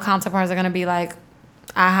our male counterparts are going to be like,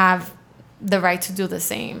 I have the right to do the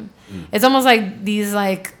same. It's almost like these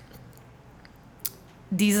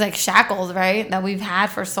shackles, right, that we've had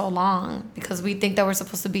for so long because we think that we're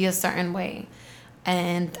supposed to be a certain way.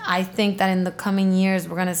 And I think that in the coming years,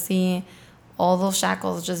 we're going to see all those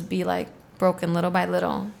shackles just be like broken little by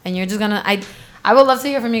little. And you're just going to, I would love to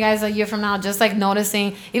hear from you guys a year from now, just like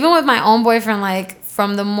noticing, even with my own boyfriend, like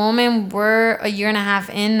from the moment we're a year and a half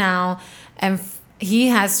in now, and he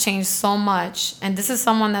has changed so much. And this is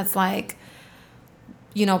someone that's like,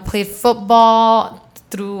 you know, played football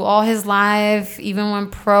through all his life, even when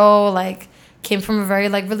pro, like came from a very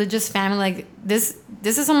like religious family. Like this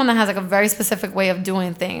is someone that has like a very specific way of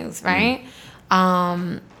doing things, right?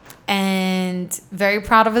 And very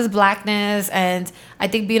proud of his blackness. And I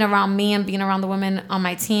think being around me and being around the women on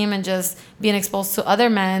my team and just being exposed to other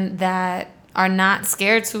men that are not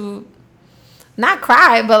scared to not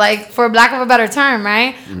cry, but like for lack of a better term,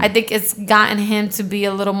 right? I think it's gotten him to be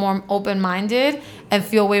a little more open-minded and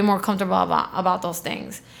feel way more comfortable about those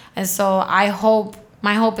things. And so my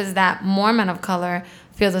hope is that more men of color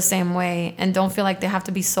feel the same way and don't feel like they have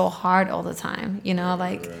to be so hard all the time, you know,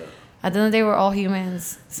 like at the end of the day, we're all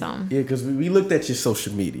humans. So yeah, because we looked at your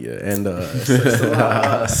social media and it's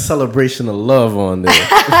a celebration of love on there,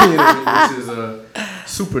 you know, which is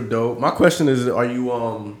super dope. My question is, are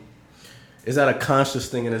you is that a conscious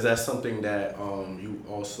thing, and is that something that you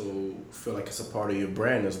also feel like it's a part of your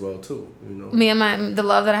brand as well too? You know, me and the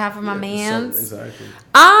love that I have for my mans. Exactly.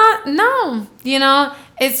 No, you know,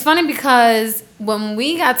 it's funny because when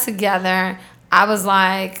we got together, I was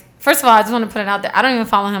like, first of all, I just want to put it out there, I don't even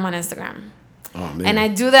follow him on Instagram. Oh, man. And I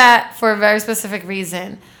do that for a very specific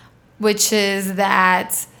reason, which is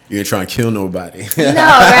that you ain't trying to kill nobody. No,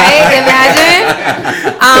 right? Imagine.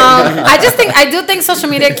 I do think social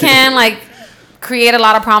media can like create a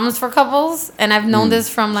lot of problems for couples, and I've known this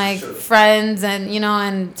from like friends and, you know,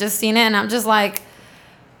 and just seen it, and I'm just like,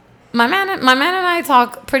 my man and I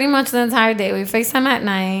talk pretty much the entire day. We FaceTime at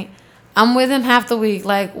night. I'm with him half the week.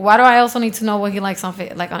 Like, why do I also need to know what he likes on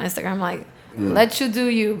like on Instagram? Like, let you do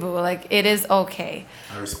you, boo. Like, it is okay.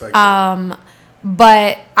 I respect that.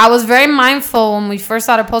 But I was very mindful when we first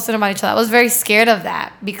started posting about each other. I was very scared of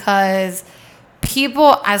that because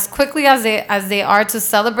people, as quickly as they are to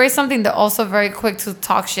celebrate something, they're also very quick to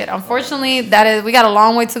talk shit. Unfortunately, we got a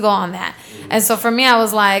long way to go on that. And so for me, I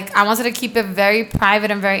was like, I wanted to keep it very private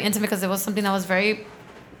and very intimate because it was something that was very,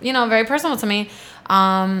 you know, very personal to me.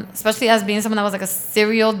 Especially as being someone that was like a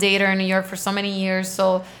serial dater in New York for so many years.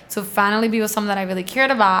 So to finally be with someone that I really cared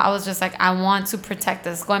about, I was just like, I want to protect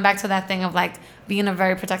this. Going back to that thing of like being a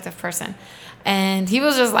very protective person. And he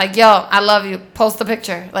was just like, yo, I love you. Post the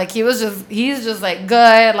picture. Like he's just like,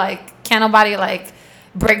 good. Like can't nobody like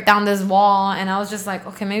break down this wall. And I was just like,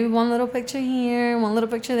 okay, maybe one little picture here, one little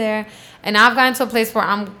picture there. And now I've gotten to a place where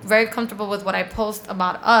I'm very comfortable with what I post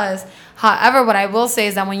about us. However, what I will say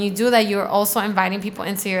is that when you do that, you're also inviting people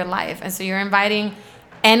into your life. And so you're inviting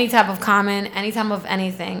any type of comment, any type of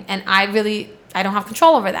anything. And I don't have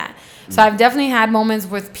control over that. So I've definitely had moments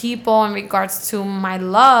with people in regards to my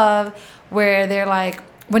love where they're like,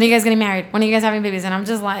 when are you guys getting married? When are you guys having babies? And I'm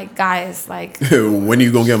just like, guys, like... when are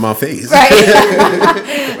you going to get in my face?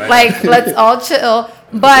 Right? Like, let's all chill.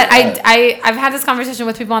 But I've had this conversation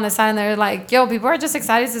with people on the side, and they're like, yo, people are just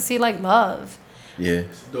excited to see, like, love. Yeah.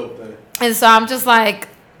 It's dope, man. And so I'm just like,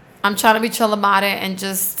 I'm trying to be chill about it and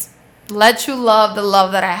just let you love the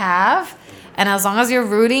love that I have. And as long as you're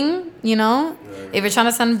rooting, you know, if you're trying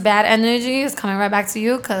to send bad energy, it's coming right back to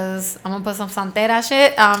you because I'm going to put some Santera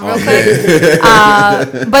shit real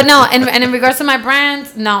quick. But no, and in regards to my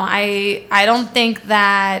brand, no, I don't think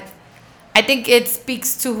that... I think it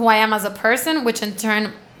speaks to who I am as a person, which in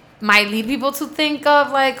turn might lead people to think of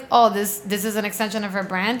like, oh, this is an extension of her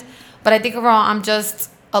brand. But I think overall, I'm just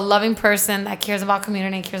a loving person that cares about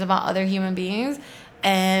community and cares about other human beings.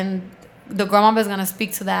 And the Girl Mom is going to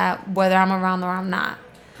speak to that whether I'm around or I'm not.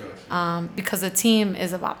 Because the team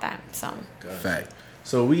is about that. So Fact.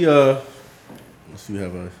 So we let's see, we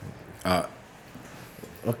have a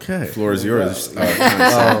okay. Floor is yours.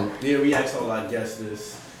 Yeah, we asked all our guests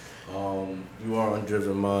this. You are on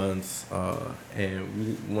Driven Minds, and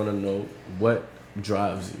we want to know what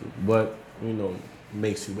drives you, what, you know,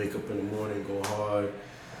 makes you wake up in the morning, go hard,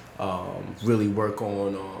 really work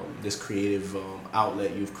on this creative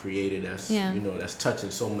outlet you've created that's, you know, that's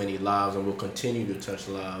touching so many lives and will continue to touch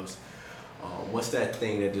lives. What's that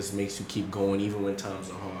thing that just makes you keep going even when times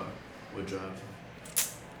are hard? What drives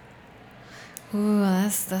you? Ooh,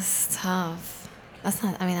 that's tough. That's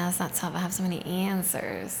not tough. I have so many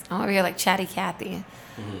answers. I'm over here like Chatty Cathy.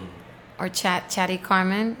 Or Chatty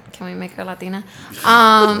Carmen. Can we make her Latina?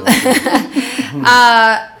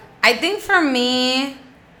 I think for me,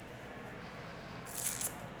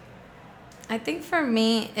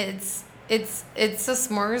 it's a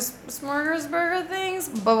smorgasburger things.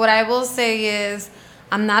 But what I will say is,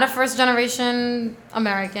 I'm not a first generation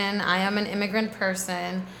American. I am an immigrant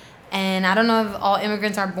person, and I don't know if all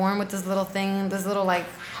immigrants are born with this little thing, this little like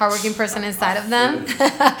hardworking person inside of them.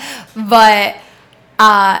 But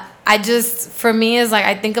for me is like,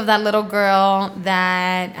 I think of that little girl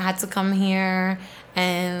that had to come here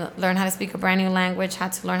and learn how to speak a brand new language,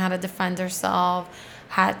 had to learn how to defend herself,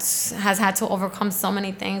 has had to overcome so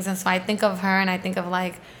many things. And so I think of her and I think of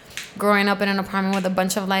like growing up in an apartment with a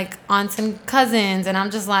bunch of like aunts and cousins. And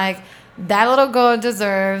I'm just like, that little girl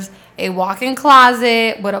deserves a walk-in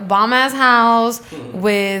closet with a bomb-ass house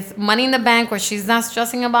with money in the bank where she's not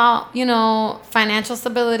stressing about, financial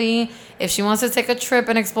stability. If she wants to take a trip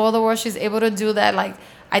and explore the world, she's able to do that. Like,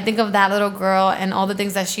 I think of that little girl and all the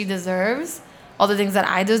things that she deserves, all the things that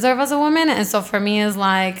I deserve as a woman. And so for me, is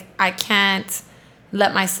like, I can't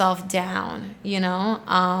let myself down,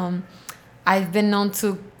 I've been known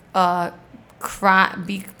to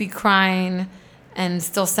be crying and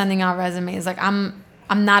still sending out resumes. Like, I'm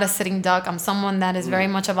not a sitting duck. I'm someone that is very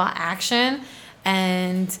much about action.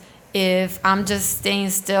 And if I'm just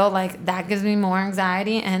staying still, like, that gives me more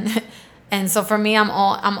anxiety. And so for me, I'm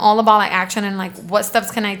all about like action and like, what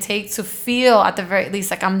steps can I take to feel at the very least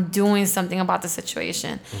like I'm doing something about the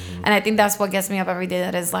situation. And I think that's what gets me up every day.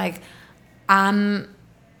 That is like, when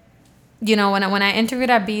I interviewed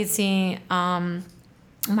at BET,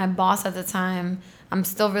 my boss at the time, I'm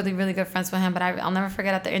still really, really good friends with him, but I'll never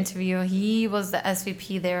forget at the interview, he was the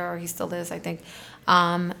SVP there, or he still is, I think.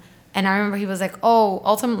 And I remember he was like,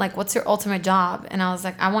 what's your ultimate job? And I was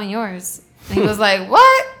like, I want yours. And he was like,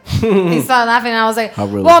 what? He started laughing, and I was like,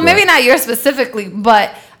 maybe not yours specifically,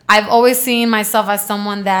 but I've always seen myself as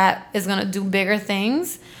someone that is going to do bigger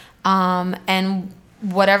things. And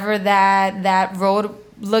whatever that road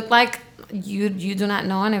looked like, you do not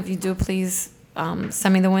know. And if you do, please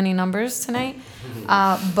send me the winning numbers tonight.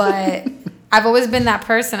 But I've always been that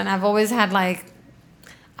person, and I've always had like,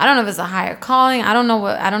 I don't know if it's a higher calling. I don't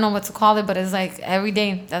know what to call it, but it's like every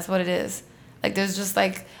day, that's what it is. Like, there's just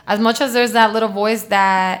like, as much as there's that little voice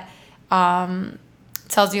that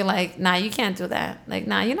tells you like, nah, you can't do that. Like,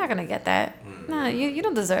 nah, you're not going to get that. Nah, you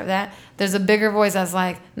don't deserve that. There's a bigger voice that's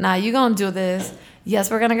like, nah, you're going to do this.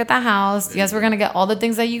 Yes, we're going to get that house. Yes, we're going to get all the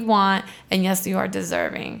things that you want. And yes, you are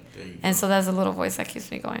deserving. And so that's a little voice that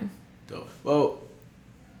keeps me going. Dope. Well,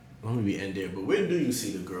 let me end there. But where do you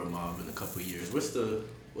see the Girl Mob in a couple of years? What's the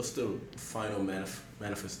final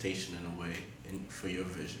manifestation in a way for your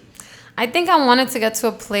vision? I think I wanted to get to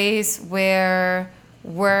a place where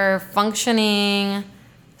we're functioning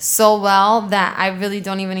so well that I really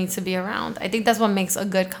don't even need to be around. I think that's what makes a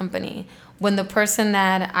good company. When the person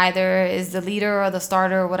that either is the leader or the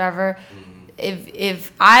starter or whatever,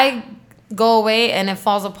 if I go away and it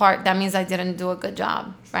falls apart, that means I didn't do a good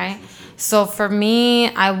job, right? So for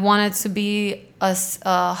me, I wanted to be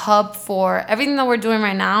a hub for everything that we're doing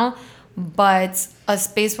right now, but a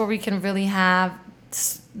space where we can really have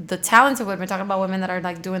the talented women. We're talking about women that are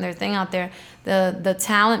like doing their thing out there. The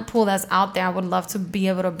talent pool that's out there, I would love to be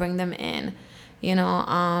able to bring them in.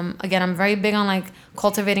 Again, I'm very big on like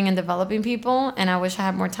cultivating and developing people, and I wish I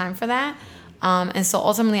had more time for that. And so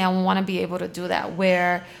ultimately, I want to be able to do that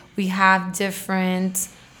where we have different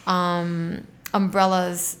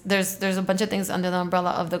umbrellas. There's a bunch of things under the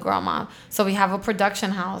umbrella of the Girl Mob. So we have a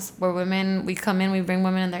production house where we come in, we bring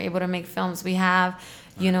women, and they're able to make films. We have,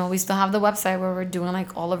 we still have the website where we're doing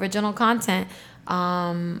like all original content.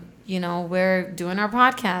 We're doing our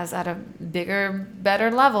podcast at a bigger,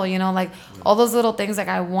 better level, like all those little things. Like,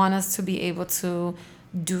 I want us to be able to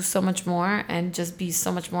do so much more and just be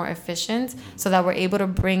so much more efficient so that we're able to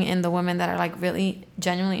bring in the women that are like really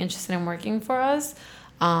genuinely interested in working for us,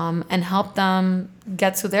 and help them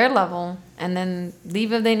get to their level and then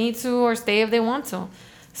leave if they need to or stay if they want to.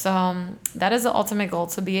 So that is the ultimate goal,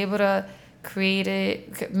 to be able to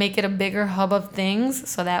make it a bigger hub of things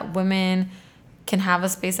so that women can have a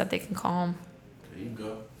space that they can call home. There you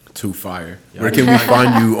go. Too fire. Where can we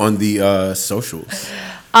find you on the socials?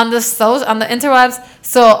 On the interwebs.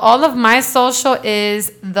 So all of my social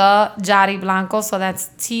is the Jari Blanco. So that's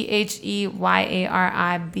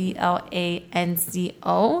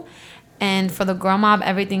THEYARIBLANCO. And for the Girl Mob,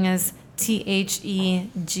 everything is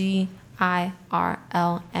THEGIRLMOB.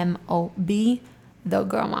 GIRLMOB, The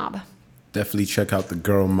Girl Mob. Definitely check out the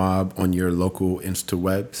Girl Mob on your local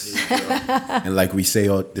Instawebs. And like we say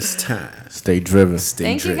all this time, Stay driven. stay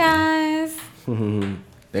Thank driven. you guys.